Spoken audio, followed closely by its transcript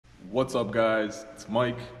What's up guys, it's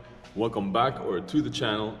Mike. Welcome back to the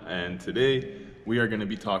channel, and today we are going to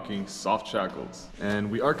be talking soft shackles. And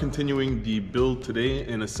we are continuing the build today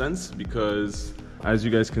in a sense because as you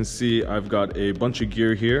guys can see, I've got a bunch of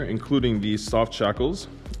gear here, including these soft shackles.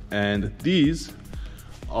 And these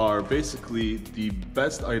are basically the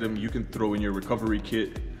best item you can throw in your recovery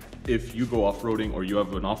kit if you go off-roading or you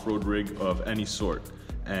have an off-road rig of any sort.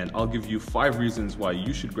 And I'll give you 5 reasons why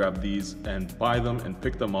you should grab these and buy them and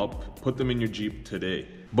pick them up, put them in your Jeep today.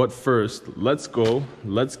 But first, let's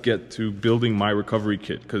get to building my recovery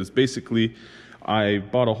kit, because basically I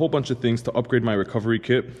bought a whole bunch of things to upgrade my recovery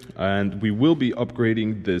kit, and we will be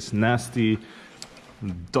upgrading this nasty,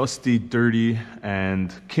 dusty, dirty,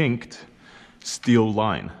 and kinked steel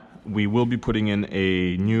line. We will be putting in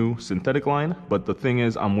a new synthetic line, but the thing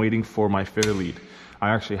is, I'm waiting for my fair lead. I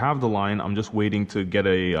actually have the line, I'm just waiting to get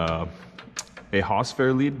a Haas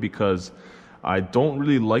fair lead because I don't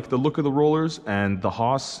really like the look of the rollers, and the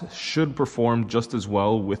Haas should perform just as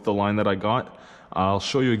well with the line that I got. I'll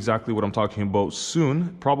show you exactly what I'm talking about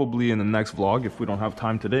soon, probably in the next vlog if we don't have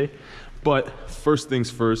time today. But first things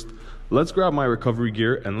first, let's grab my recovery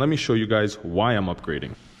gear and let me show you guys why I'm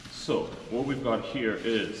upgrading. So what we've got here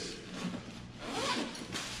is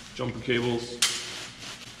jumper cables,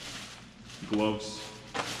 gloves,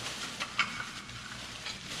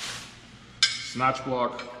 snatch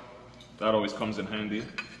block, that always comes in handy.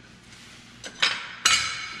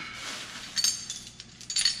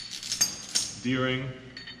 D-ring,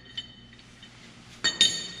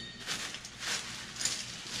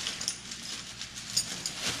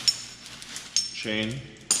 chain,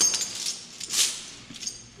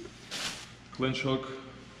 clinch hook,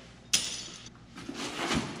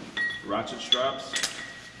 ratchet straps,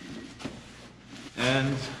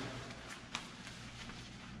 and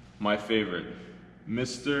my favorite,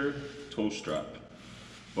 Mr. Toe Strap.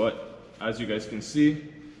 But as you guys can see,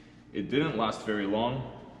 it didn't last very long,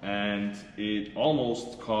 and it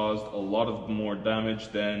almost caused a lot of more damage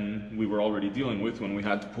than we were already dealing with when we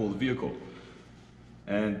had to pull the vehicle.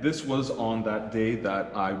 And this was on that day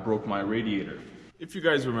that I broke my radiator. If you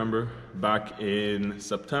guys remember, back in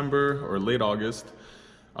September or late August,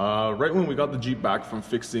 right when we got the Jeep back from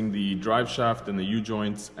fixing the drive shaft and the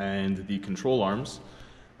U-joints and the control arms,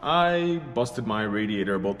 I busted my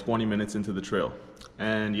radiator about 20 minutes into the trail.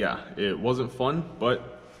 And yeah, it wasn't fun,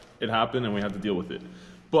 but it happened and we had to deal with it.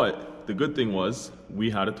 But the good thing was we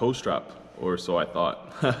had a toe strap, or so I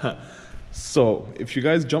thought. So if you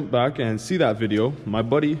guys jump back and see that video, my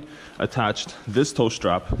buddy attached this toe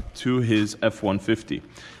strap to his F-150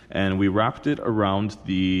 and we wrapped it around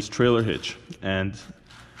the trailer hitch. And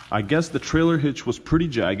I guess the trailer hitch was pretty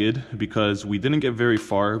jagged because we didn't get very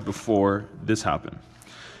far before this happened.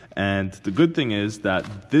 And the good thing is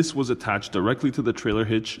that this was attached directly to the trailer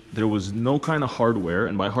hitch. There was no kind of hardware,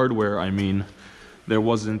 and by hardware I mean there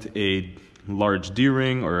wasn't a large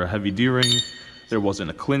D-ring or a heavy D-ring, there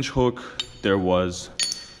wasn't a clinch hook, there was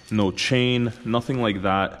no chain, nothing like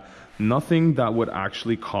that. Nothing that would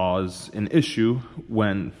actually cause an issue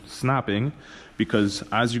when snapping, because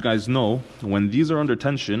as you guys know, when these are under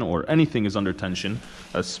tension, or anything is under tension,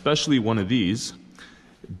 especially one of these,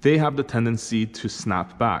 they have the tendency to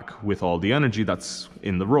snap back with all the energy that's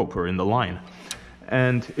in the rope or in the line.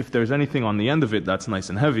 And if there's anything on the end of it that's nice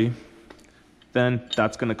and heavy, then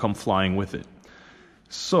that's going to come flying with it.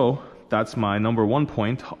 So that's my number 1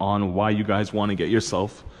 point on why you guys want to get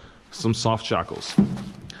yourself some soft shackles.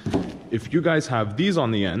 If you guys have these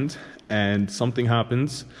on the end and something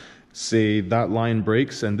happens, say that line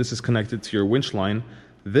breaks and this is connected to your winch line,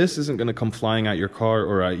 this isn't going to come flying at your car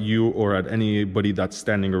or at you or at anybody that's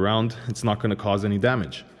standing around. It's not going to cause any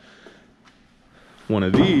damage. One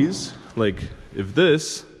of these, like if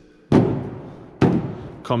this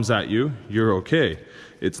comes at you, you're okay.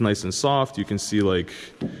 It's nice and soft. You can see, like,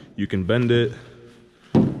 you can bend it.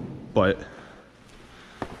 But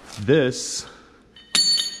this,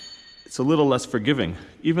 it's a little less forgiving.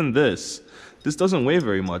 Even this doesn't weigh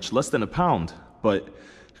very much, less than a pound. But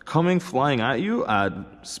coming flying at you at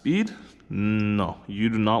speed, no, you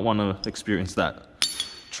do not want to experience that.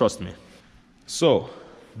 Trust me. So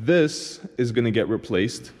this is going to get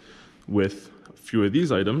replaced with a few of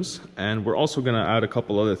these items, and we're also going to add a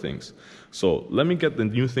couple other things. So let me get the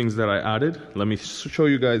new things that I added. Let me show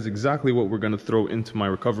you guys exactly what we're going to throw into my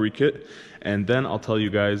recovery kit, and then I'll tell you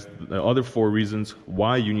guys the other 4 reasons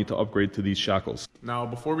why you need to upgrade to these shackles. Now,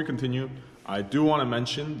 before we continue, I do want to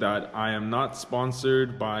mention that I am not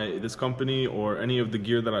sponsored by this company or any of the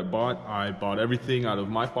gear that I bought. I bought everything out of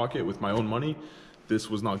my pocket with my own money. This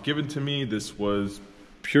was not given to me. This was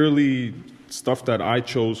purely stuff that I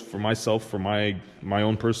chose for myself, for my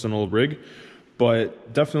own personal rig.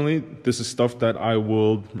 But definitely, this is stuff that I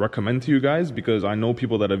will recommend to you guys because I know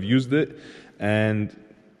people that have used it. And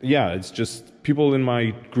yeah, it's just people in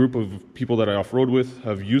my group of people that I off-road with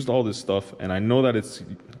have used all this stuff. And I know that it's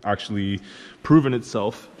actually proven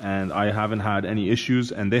itself. And I haven't had any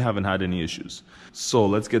issues and they haven't had any issues. So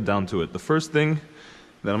let's get down to it. The first thing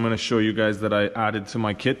that I'm going to show you guys that I added to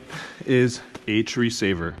my kit is a tree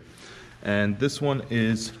saver. And this one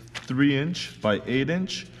is 3" by 8",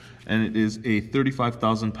 and it is a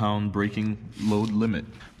 35,000 pound braking load limit.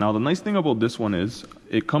 Now the nice thing about this one is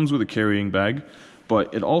it comes with a carrying bag,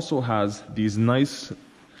 but it also has these nice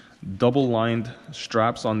double lined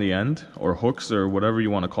straps on the end, or hooks, or whatever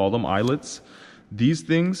you want to call them, eyelets. These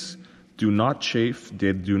things do not chafe,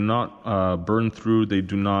 they do not burn through, they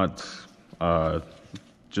do not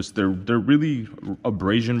they're really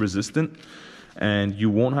abrasion resistant, and you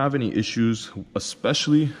won't have any issues,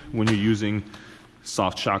 especially when you're using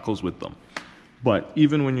soft shackles with them. But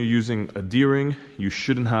even when you're using a D-ring, you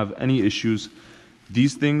shouldn't have any issues.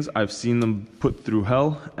 These things, I've seen them put through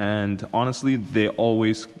hell, and honestly, they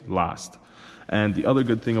always last. And the other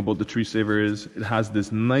good thing about the tree saver is it has this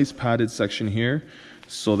nice padded section here,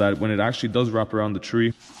 so that when it actually does wrap around the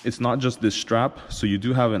tree, it's not just this strap. So you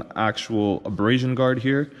do have an actual abrasion guard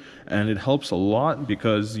here, and it helps a lot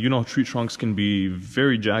because, you know, tree trunks can be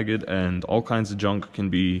very jagged and all kinds of junk can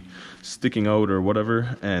be sticking out or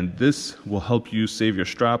whatever, and this will help you save your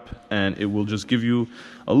strap, and it will just give you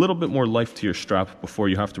a little bit more life to your strap before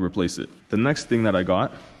you have to replace it. The next thing that I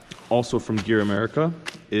got, also from Gear America,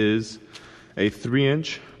 is a 3"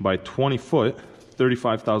 by 20 foot,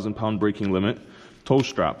 35,000 pound braking limit toe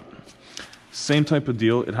strap. Same type of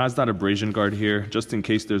deal. It has that abrasion guard here just in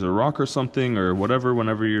case there's a rock or something or whatever.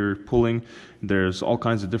 Whenever you're pulling, there's all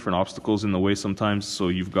kinds of different obstacles in the way sometimes, so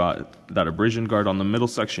you've got that abrasion guard on the middle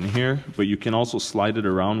section here, but you can also slide it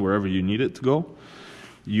around wherever you need it to go.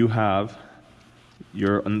 You have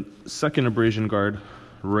your second abrasion guard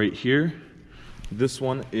right here. This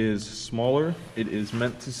one is smaller. It is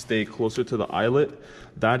meant to stay closer to the eyelet.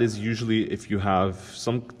 That is usually if you have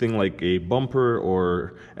something like a bumper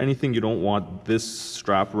or anything you don't want this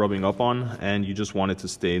strap rubbing up on, and you just want it to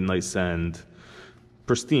stay nice and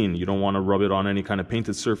pristine. You don't want to rub it on any kind of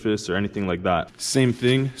painted surface or anything like that. Same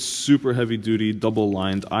thing, super heavy duty double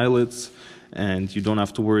lined eyelets, and you don't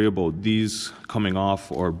have to worry about these coming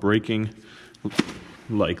off or breaking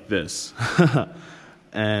like this.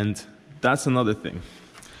 And that's another thing.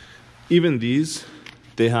 Even these,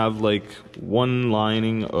 they have like one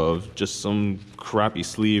lining of just some crappy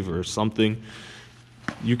sleeve or something.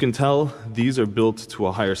 You can tell these are built to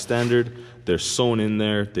a higher standard. They're sewn in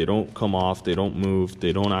there. They don't come off. They don't move.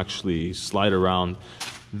 They don't actually slide around.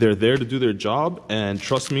 They're there to do their job, and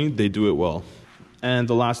trust me, they do it well. And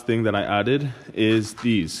the last thing that I added is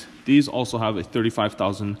these. These also have a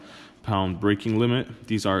 35,000 pound braking limit.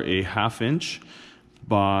 These are a 1/2"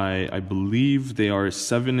 by, I believe they are a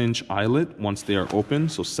 7" eyelet once they are open,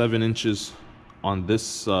 so 7 inches on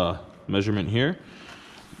this measurement here.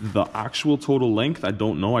 The actual total length, I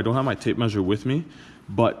don't know. I don't have my tape measure with me,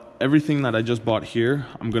 but everything that I just bought here,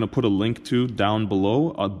 I'm going to put a link to down below,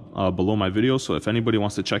 below my video. So if anybody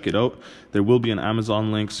wants to check it out, there will be an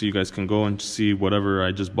Amazon link so you guys can go and see whatever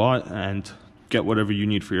I just bought and get whatever you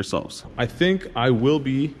need for yourselves. I think I will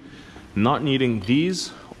be not needing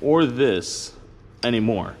these or this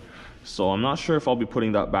anymore. So I'm not sure if I'll be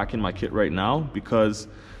putting that back in my kit right now, because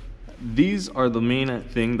these are the main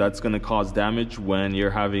thing that's going to cause damage when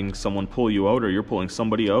you're having someone pull you out or you're pulling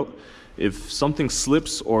somebody out. If something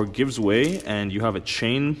slips or gives way and you have a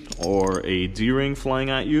chain or a D-ring flying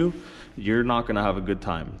at you, you're not going to have a good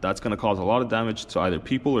time. That's going to cause a lot of damage to either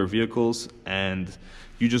people or vehicles, and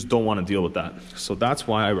you just don't want to deal with that. So that's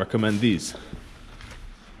why I recommend these.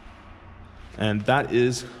 And that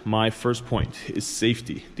is my first point, is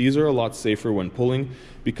safety. These are a lot safer when pulling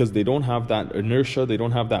because they don't have that inertia, they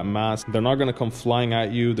don't have that mass. They're not gonna come flying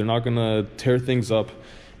at you, they're not gonna tear things up.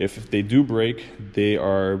 If they do break, they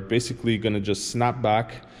are basically gonna just snap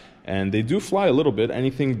back, and they do fly a little bit.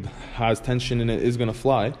 Anything that has tension in it is gonna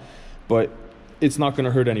fly, but it's not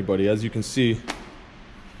gonna hurt anybody. As you can see,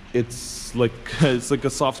 it's like a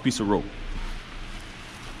soft piece of rope,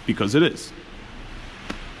 because it is.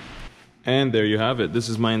 And there you have it. This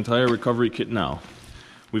is my entire recovery kit now.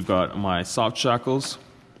 We've got my soft shackles,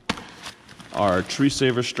 our tree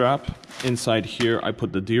saver strap. Inside here I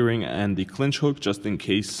put the D-ring and the clinch hook just in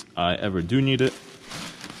case I ever do need it,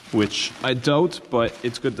 which I doubt, but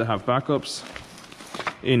it's good to have backups.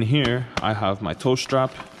 In here I have my toe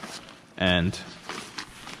strap and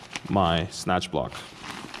my snatch block.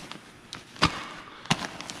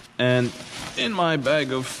 And in my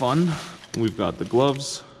bag of fun, we've got the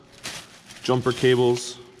gloves, jumper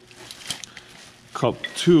cables, cup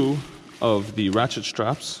 2 of the ratchet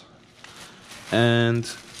straps, and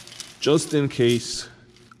just in case,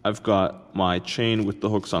 I've got my chain with the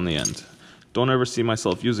hooks on the end. Don't ever see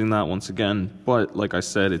myself using that once again, but like I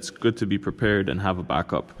said, it's good to be prepared and have a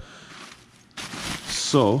backup.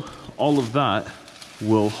 So all of that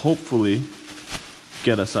will hopefully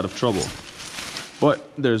get us out of trouble.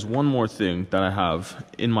 But there's one more thing that I have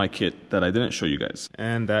in my kit that I didn't show you guys,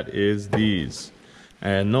 and that is these.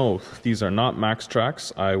 And no, these are not Max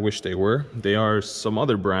Tracks. I wish they were. They are some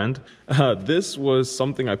other brand. This was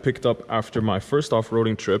something I picked up after my first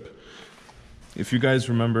off-roading trip. If you guys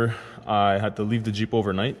remember, I had to leave the Jeep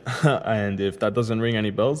overnight. And if that doesn't ring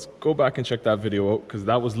any bells, go back and check that video out, because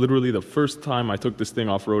that was literally the first time I took this thing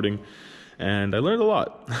off-roading, and I learned a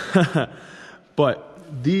lot. But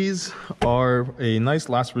these are a nice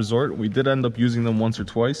last resort. We did end up using them once or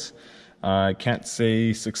twice. I can't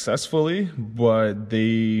say successfully, but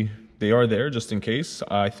they are there just in case.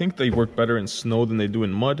 I think they work better in snow than they do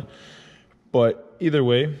in mud. But either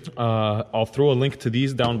way, I'll throw a link to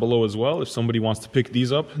these down below as well if somebody wants to pick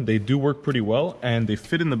these up. They do work pretty well, and they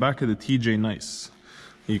fit in the back of the TJ nice.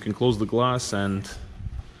 You can close the glass, and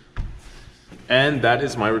that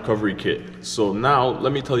is my recovery kit. So now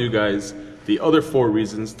let me tell you guys the other 4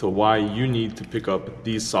 reasons to why you need to pick up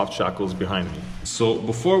these soft shackles behind me. So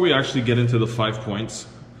before we actually get into the 5 points,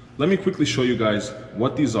 let me quickly show you guys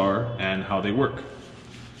what these are and how they work.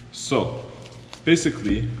 So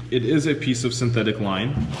basically, it is a piece of synthetic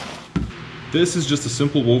line. This is just a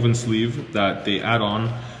simple woven sleeve that they add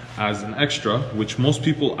on as an extra, which most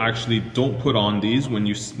people actually don't put on these when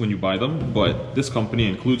you buy them, but this company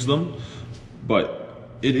includes them. But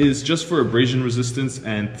it is just for abrasion resistance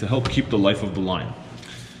and to help keep the life of the line.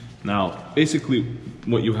 Now, basically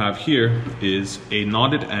what you have here is a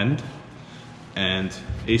knotted end and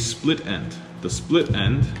a split end. The split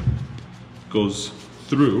end goes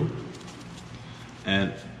through,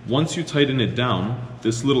 and once you tighten it down,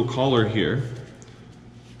 this little collar here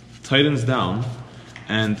tightens down,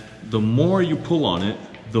 and the more you pull on it,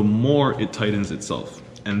 the more it tightens itself.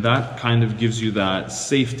 And that kind of gives you that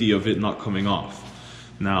safety of it not coming off.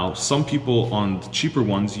 Now, some people on the cheaper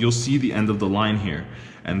ones, you'll see the end of the line here,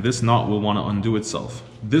 and this knot will want to undo itself.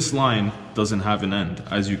 This line doesn't have an end,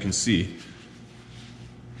 as you can see.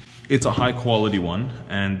 It's a high quality one,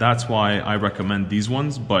 and that's why I recommend these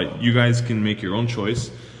ones, but you guys can make your own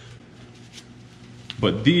choice.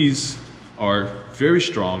 But these are very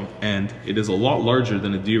strong, and it is a lot larger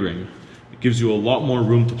than a D-ring. It gives you a lot more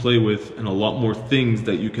room to play with and a lot more things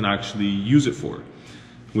that you can actually use it for.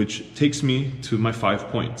 Which takes me to my 5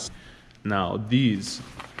 points. Now these,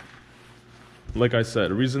 like I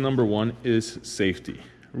said, reason number 1 is safety.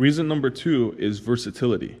 Reason number 2 is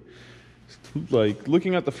versatility. Like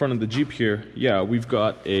looking at the front of the Jeep here, yeah, we've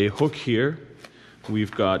got a hook here,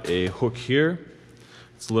 we've got a hook here.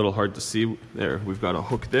 It's a little hard to see there. We've got a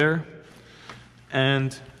hook there,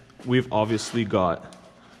 and we've obviously got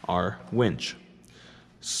our winch.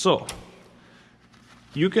 So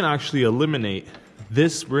you can actually eliminate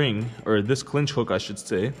this ring, or this clinch hook I should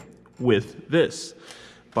say, with this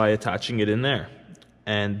by attaching it in there.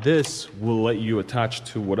 And this will let you attach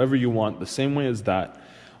to whatever you want the same way as that,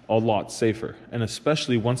 a lot safer. And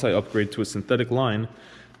especially once I upgrade to a synthetic line,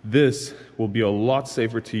 this will be a lot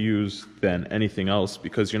safer to use than anything else,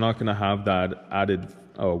 because you're not going to have that added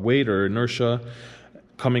weight or inertia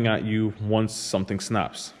coming at you once something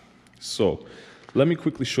snaps. So let me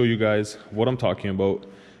quickly show you guys what I'm talking about.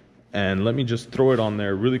 And let me just throw it on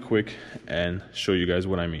there really quick and show you guys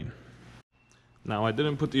what I mean. Now, I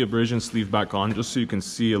didn't put the abrasion sleeve back on just so you can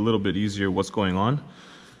see a little bit easier what's going on.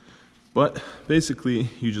 But basically,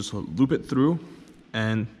 you just loop it through,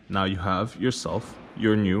 and now you have yourself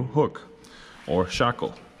your new hook or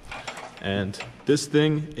shackle. And this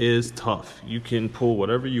thing is tough. You can pull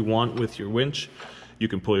whatever you want with your winch. You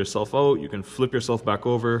can pull yourself out, you can flip yourself back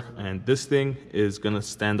over, and this thing is gonna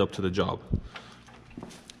stand up to the job.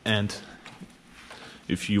 And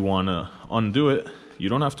if you want to undo it, you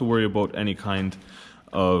don't have to worry about any kind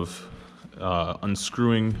of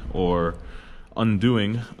unscrewing or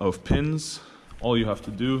undoing of pins. All you have to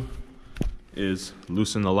do is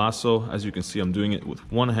loosen the lasso. As you can see, I'm doing it with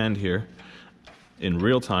one hand here in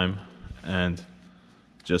real time, and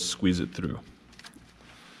just squeeze it through.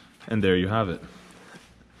 And there you have it.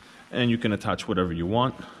 And you can attach whatever you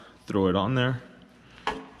want, throw it on there,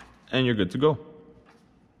 and you're good to go.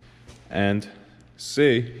 And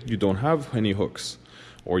say you don't have any hooks,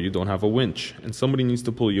 or you don't have a winch, and somebody needs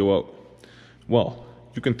to pull you out. Well,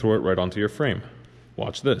 you can throw it right onto your frame.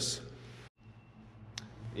 Watch this.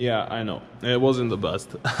 Yeah, I know, it wasn't the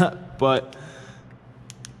best, but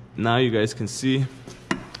now you guys can see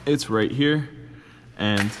it's right here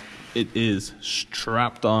and it is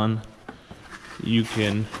strapped on. You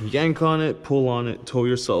can yank on it, pull on it, tow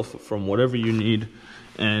yourself from whatever you need.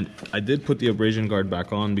 And I did put the abrasion guard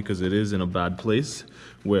back on because it is in a bad place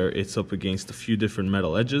where it's up against a few different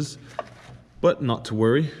metal edges. But not to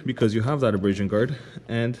worry, because you have that abrasion guard,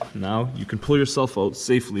 and now you can pull yourself out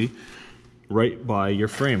safely right by your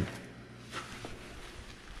frame.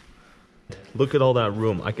 Look at all that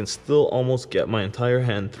room. I can still almost get my entire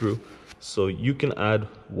hand through. So you can add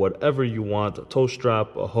whatever you want, a tow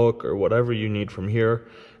strap, a hook, or whatever you need from here,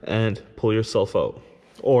 and pull yourself out.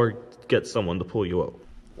 Or get someone to pull you out.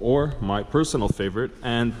 Or my personal favorite,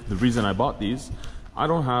 and the reason I bought these, I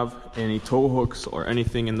don't have any tow hooks or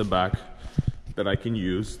anything in the back that I can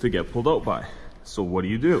use to get pulled out by. So what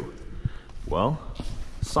do? Well,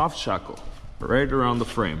 soft shackle right around the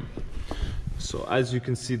frame. So as you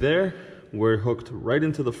can see there, we're hooked right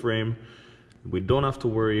into the frame. We don't have to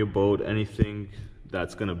worry about anything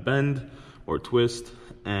that's gonna bend or twist,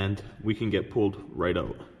 and we can get pulled right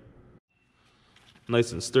out.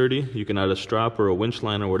 Nice and sturdy. You can add a strap or a winch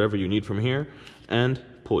line or whatever you need from here and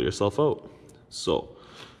pull yourself out. So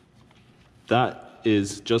that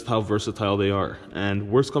is just how versatile they are. And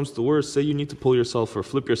worst comes to worst, say you need to pull yourself or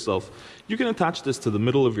flip yourself, you can attach this to the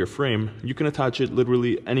middle of your frame. You can attach it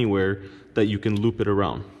literally anywhere that you can loop it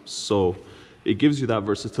around. So it gives you that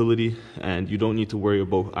versatility, and you don't need to worry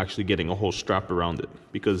about actually getting a whole strap around it.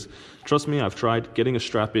 Because trust me, I've tried, getting a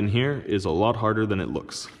strap in here is a lot harder than it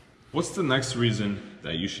looks. What's the next reason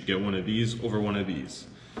that you should get one of these over one of these?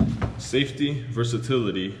 Safety,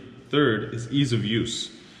 versatility. Third is ease of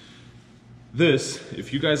use. This,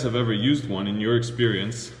 if you guys have ever used one in your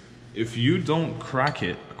experience, if you don't crack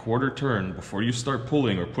it a quarter turn before you start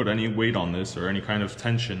pulling or put any weight on this or any kind of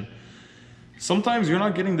tension, sometimes you're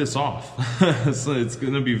not getting this off. So it's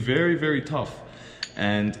gonna be very, very tough.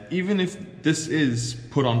 And even if this is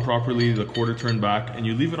put on properly, the quarter turn back, and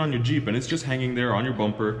you leave it on your Jeep and it's just hanging there on your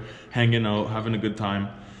bumper, hanging out, having a good time,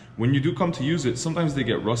 when you do come to use it, sometimes they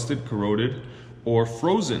get rusted, corroded, or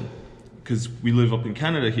frozen. Because we live up in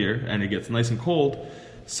Canada here and it gets nice and cold,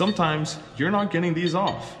 sometimes you're not getting these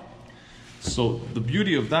off. So the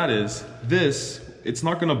beauty of that is this, it's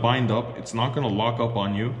not gonna bind up, it's not gonna lock up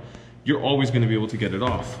on you. You're always gonna be able to get it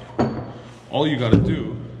off. All you gotta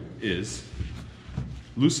do is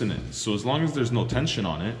loosen it. So as long as there's no tension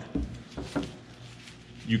on it,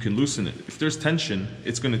 you can loosen it. If there's tension,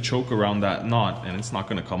 it's gonna choke around that knot and it's not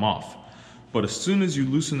gonna come off. But as soon as you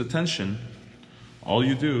loosen the tension, all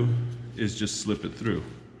you do is just slip it through.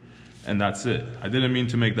 And that's it. I didn't mean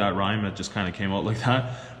to make that rhyme, it just kind of came out like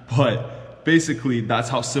that. But basically, that's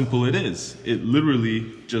how simple it is. It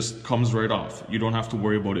literally just comes right off. You don't have to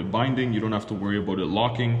worry about it binding, you don't have to worry about it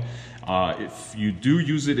locking. If you do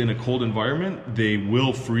use it in a cold environment, they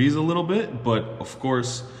will freeze a little bit, but of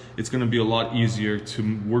course, it's gonna be a lot easier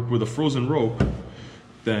to work with a frozen rope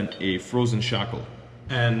than a frozen shackle.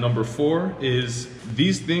 And number 4 is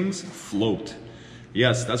these things float.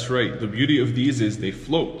 Yes, that's right. The beauty of these is they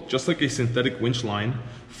float, just like a synthetic winch line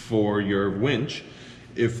for your winch.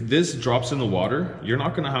 If this drops in the water, you're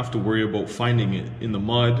not gonna have to worry about finding it in the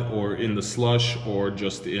mud or in the slush or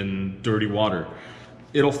just in dirty water.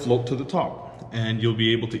 It'll float to the top and you'll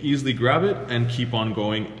be able to easily grab it and keep on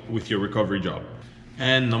going with your recovery job.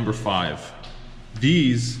 And number 5,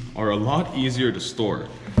 these are a lot easier to store.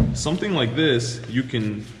 Something like this, you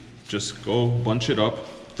can just go bunch it up,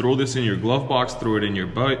 throw this in your glove box, throw it in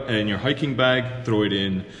your hiking bag, throw it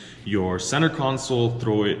in your center console,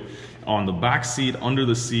 throw it on the back seat, under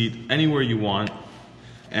the seat, anywhere you want.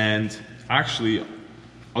 And actually,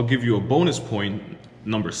 I'll give you a bonus point,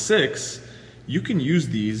 number 6, you can use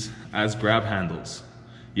these as grab handles.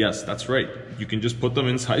 Yes, that's right. You can just put them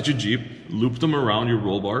inside your Jeep, loop them around your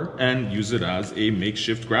roll bar, and use it as a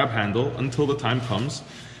makeshift grab handle until the time comes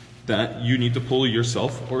that you need to pull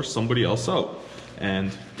yourself or somebody else out.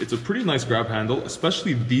 And it's a pretty nice grab handle,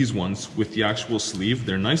 especially these ones with the actual sleeve.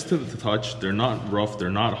 They're nice to the touch, they're not rough,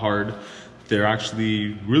 they're not hard, they're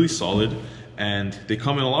actually really solid, and they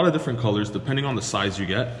come in a lot of different colors depending on the size you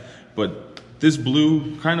get. But this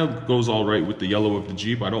blue kind of goes all right with the yellow of the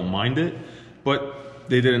Jeep, I don't mind it, but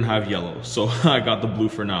they didn't have yellow, so I got the blue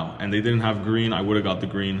for now. And they didn't have green, I would have got the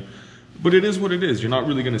green. But it is what it is, you're not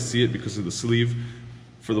really gonna see it because of the sleeve.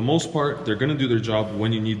 For the most part, they're gonna do their job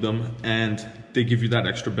when you need them, and they give you that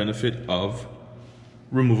extra benefit of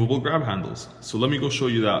removable grab handles. So let me go show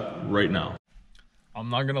you that right now. I'm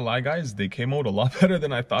not gonna lie guys, they came out a lot better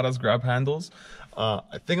than I thought as grab handles.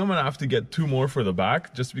 I think I'm gonna have to get 2 more for the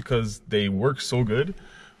back just because they work so good.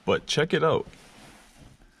 But check it out.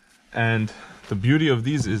 And the beauty of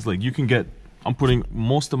these is like you can get, I'm putting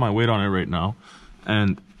most of my weight on it right now,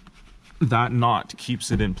 and that knot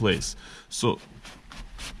keeps it in place. So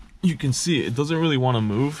you can see it doesn't really want to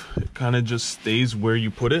move. It kind of just stays where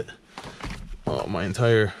you put it. Oh, my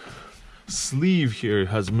entire sleeve here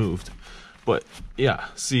has moved. But yeah,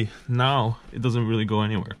 see, now it doesn't really go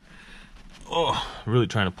anywhere. Oh, really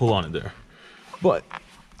trying to pull on it there. But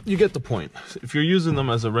you get the point. If you're using them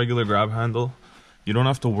as a regular grab handle, you don't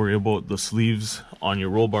have to worry about the sleeves on your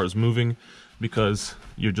roll bars moving because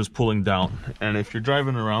you're just pulling down. And if you're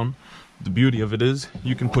driving around, the beauty of it is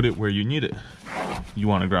you can put it where you need it. You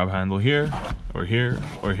want a grab handle here, or here,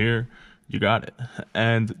 or here, you got it.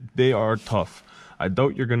 And they are tough. I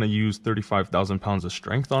doubt you're gonna use 35,000 pounds of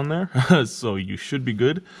strength on there, so you should be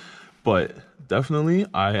good. But definitely,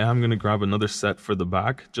 I am gonna grab another set for the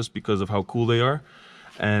back just because of how cool they are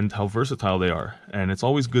and how versatile they are. And it's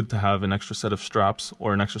always good to have an extra set of straps,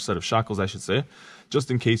 or an extra set of shackles, I should say,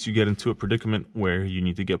 just in case you get into a predicament where you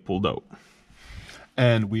need to get pulled out.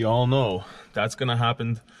 And we all know that's gonna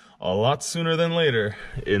happen a lot sooner than later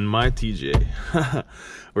in my TJ.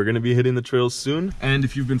 We're gonna be hitting the trails soon. And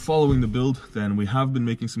if you've been following the build, then we have been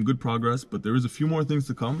making some good progress, but there is a few more things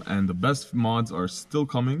to come, and the best mods are still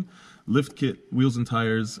coming. Lift kit, wheels and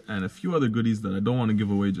tires, and a few other goodies that I don't want to give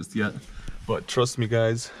away just yet. But trust me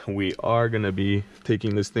guys, we are gonna be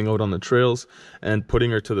taking this thing out on the trails and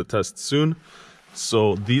putting her to the test soon.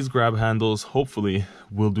 So these grab handles hopefully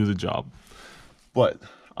will do the job. But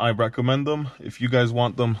I recommend them. If you guys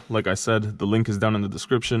want them, like I said, the link is down in the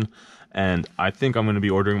description. And I think I'm going to be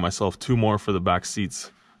ordering myself 2 more for the back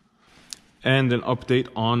seats. And an update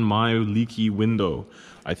on my leaky window.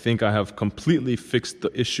 I think I have completely fixed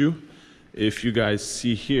the issue. If you guys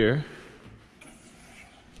see here,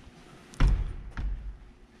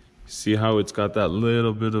 see how it's got that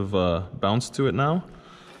little bit of bounce to it now?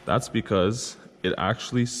 That's because it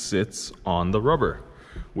actually sits on the rubber,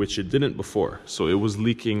 which it didn't before. So it was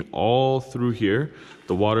leaking all through here.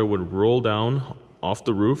 The water would roll down off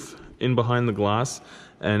the roof, in behind the glass,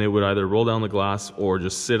 and it would either roll down the glass or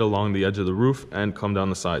just sit along the edge of the roof and come down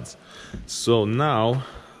the sides. So now,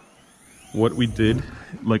 what we did,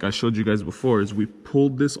 like I showed you guys before, is we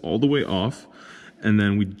pulled this all the way off, and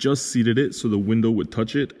then we just seated it so the window would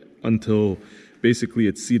touch it until basically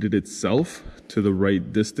it seated itself to the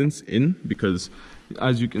right distance in, because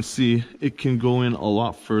as you can see, it can go in a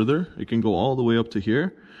lot further. It can go all the way up to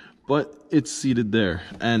here, but it's seated there.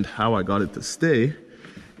 And how I got it to stay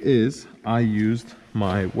is I used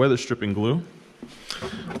my weather stripping glue,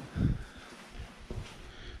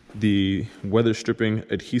 the weather stripping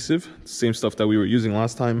adhesive, same stuff that we were using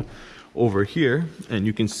last time over here. And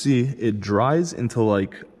you can see it dries into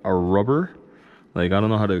like a rubber. Like, I don't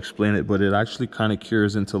know how to explain it, but it actually kind of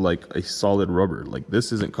cures into like a solid rubber. Like,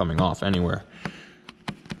 this isn't coming off anywhere.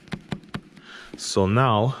 So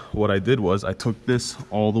now what I did was I took this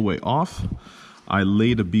all the way off. I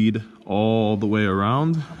laid a bead all the way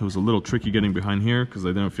around. It was a little tricky getting behind here because I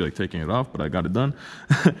didn't feel like taking it off, but I got it done.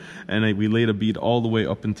 And we laid a bead all the way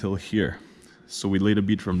up until here. So we laid a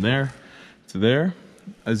bead from there to there.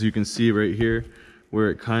 As you can see right here, where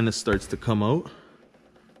it kind of starts to come out.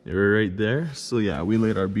 Right there. So yeah, we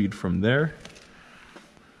laid our bead from there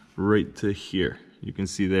right to here. You can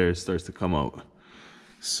see there it starts to come out.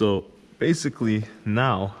 So basically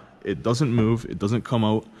now it doesn't move, it doesn't come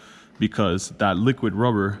out, because that liquid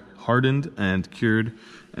rubber hardened and cured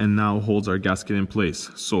and now holds our gasket in place.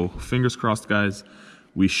 So fingers crossed guys,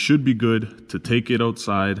 we should be good to take it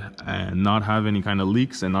outside and not have any kind of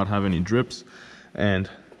leaks and not have any drips, and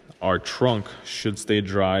our trunk should stay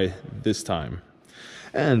dry this time.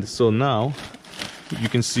 And so now you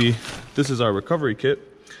can see this is our recovery kit,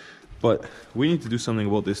 but we need to do something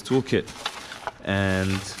about this toolkit.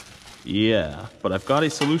 And yeah, but I've got a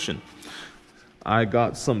solution. I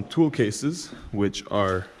got some tool cases, which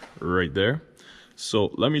are right there.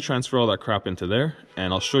 So let me transfer all that crap into there,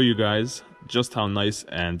 and I'll show you guys just how nice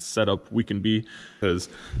and set up we can be, because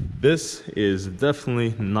this is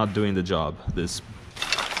definitely not doing the job, this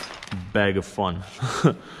bag of fun.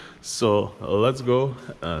 So let's go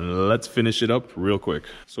and let's finish it up real quick.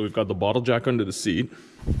 So we've got the bottle jack under the seat,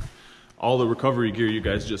 all the recovery gear you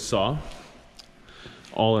guys just saw,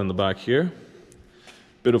 all in the back here,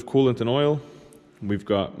 bit of coolant and oil. We've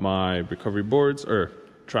got my recovery boards, or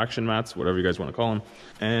traction mats, whatever you guys want to call them,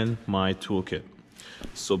 and my toolkit.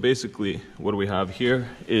 So basically what we have here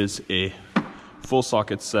is a full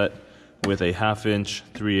socket set with a 1/2 inch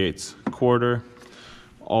 3/8 quarter.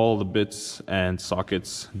 all the bits and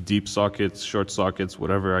sockets, deep sockets, short sockets,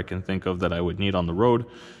 whatever I can think of that I would need on the road.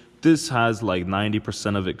 This has like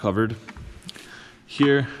 90% of it covered.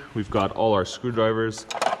 Here we've got all our screwdrivers,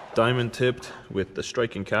 diamond tipped with the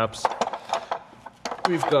striking caps.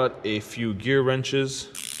 We've got a few gear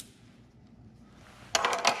wrenches,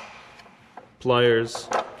 pliers,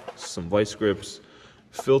 some vice grips,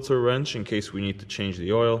 filter wrench in case we need to change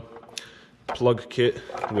the oil, plug kit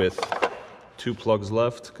with 2 plugs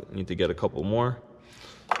left, need to get a couple more,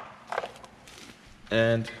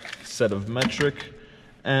 and set of metric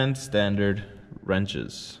and standard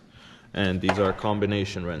wrenches. And these are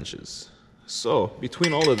combination wrenches. So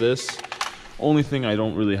between all of this, only thing I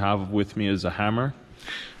don't really have with me is a hammer.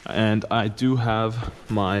 And I do have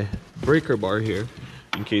my breaker bar here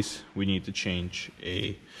in case we need to change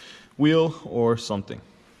a wheel or something.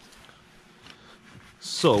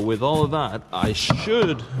 So with all of that, I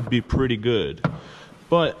should be pretty good.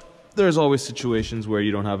 But there's always situations where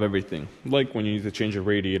you don't have everything, like when you need to change a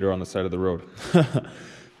radiator on the side of the road.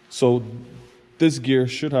 So this gear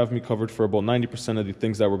should have me covered for about 90% of the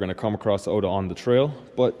things that we're going to come across out on the trail.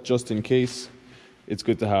 But just in case, it's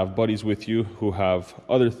good to have buddies with you who have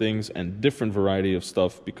other things and different variety of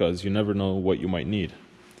stuff, because you never know what you might need.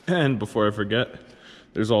 And before I forget,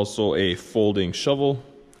 there's also a folding shovel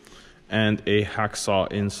and a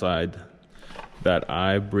hacksaw inside that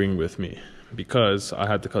I bring with me because I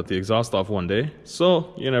had to cut the exhaust off one day,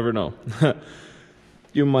 so you never know.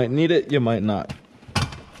 You might need it, you might not.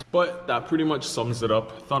 But that pretty much sums it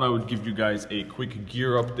up. Thought I would give you guys a quick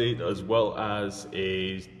gear update as well as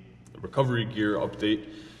a recovery gear update.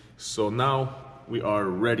 So now we are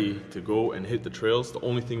ready to go and hit the trails. The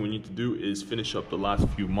only thing we need to do is finish up the last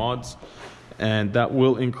few mods, and that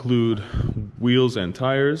will include wheels and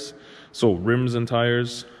tires. So rims and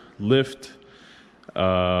tires, lift,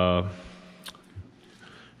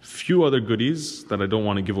 few other goodies that I don't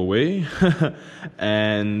want to give away.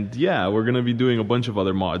 And yeah, we're going to be doing a bunch of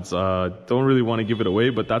other mods. Don't really want to give it away,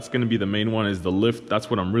 but that's going to be the main one, is the lift. That's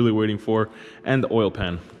what I'm really waiting for. And the oil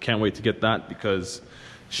pan. Can't wait to get that because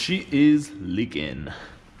she is leaking.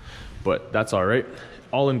 But that's all right.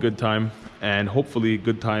 All in good time. And hopefully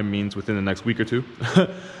good time means within the next week or two.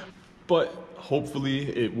 But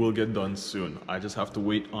hopefully it will get done soon. I just have to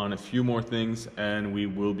wait on a few more things and we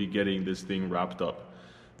will be getting this thing wrapped up.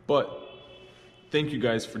 But thank you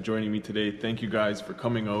guys for joining me today. Thank you guys for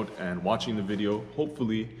coming out and watching the video.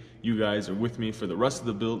 Hopefully you guys are with me for the rest of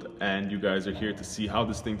the build and you guys are here to see how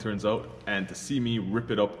this thing turns out and to see me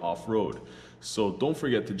rip it up off-road. So don't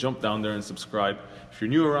forget to jump down there and subscribe. If you're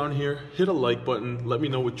new around here, hit a like button. Let me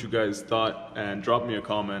know what you guys thought and drop me a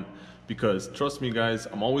comment. Because trust me guys,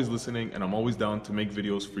 I'm always listening and I'm always down to make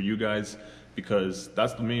videos for you guys, because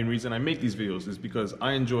that's the main reason I make these videos, is because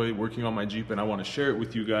I enjoy working on my Jeep and I want to share it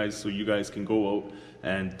with you guys so you guys can go out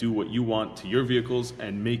and do what you want to your vehicles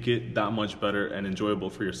and make it that much better and enjoyable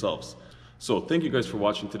for yourselves. So thank you guys for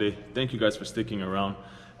watching today. Thank you guys for sticking around.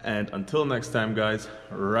 And until next time guys,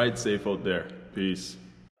 ride safe out there. Peace.